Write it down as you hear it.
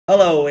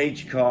Hello,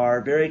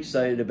 H-Car. Very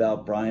excited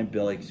about Brian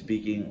Billick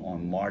speaking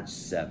on March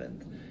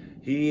 7th.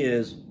 He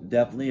is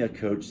definitely a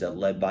coach that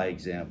led by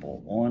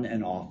example on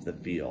and off the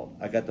field.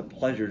 I got the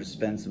pleasure to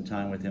spend some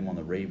time with him on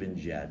the Raven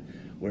Jet,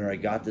 where I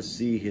got to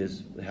see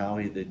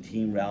the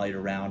team rallied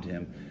around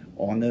him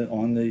on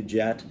the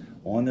jet,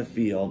 on the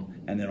field,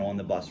 and then on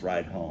the bus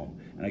ride home.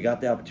 And I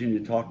got the opportunity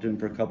to talk to him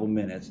for a couple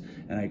minutes,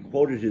 and I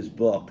quoted his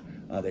book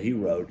that he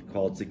wrote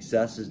called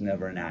 "Success is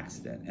Never an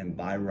Accident," and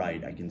by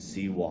right, I can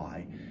see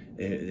why.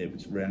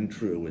 It's rang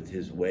true with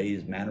his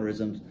ways,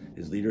 mannerisms,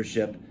 his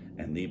leadership,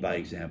 and lead by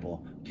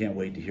example. Can't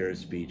wait to hear his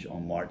speech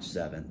on March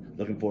 7th.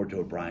 Looking forward to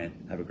it, Brian.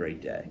 Have a great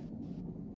day.